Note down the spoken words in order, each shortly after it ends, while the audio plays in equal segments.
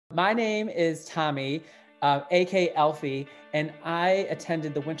My name is Tommy, aka Elfie, and I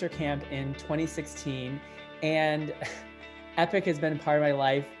attended the winter camp in 2016, and Epic has been a part of my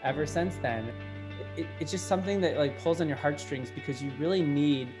life ever since then. It's just something that pulls on your heartstrings because you really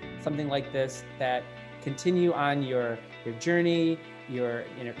need something like this that continue on your journey, your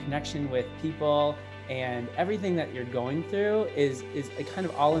connection with people, and everything that you're going through is a kind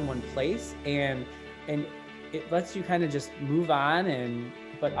of all in one place, and it lets you kind of just move on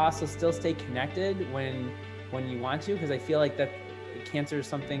but also still stay connected when you want to, because I feel like that cancer is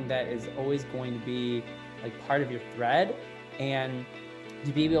something that is always going to be part of your thread, and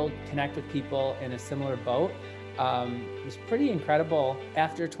to be able to connect with people in a similar boat was pretty incredible.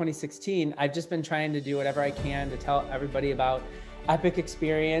 After 2016, I've just been trying to do whatever I can to tell everybody about Epic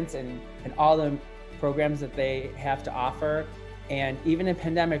Experience and all the programs that they have to offer. And even in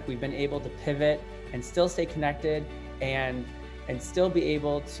pandemic, we've been able to pivot and still stay connected and still be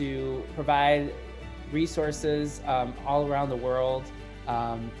able to provide resources all around the world.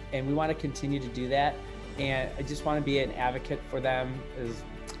 And we want to continue to do that. And I just want to be an advocate for them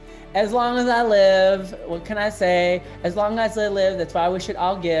as long as I live. What can I say? As long as I live, that's why we should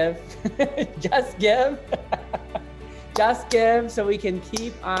all give. Just give. Just give, so we can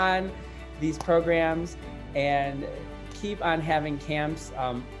keep on these programs and keep on having camps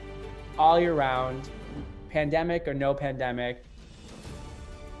all year round, pandemic or no pandemic.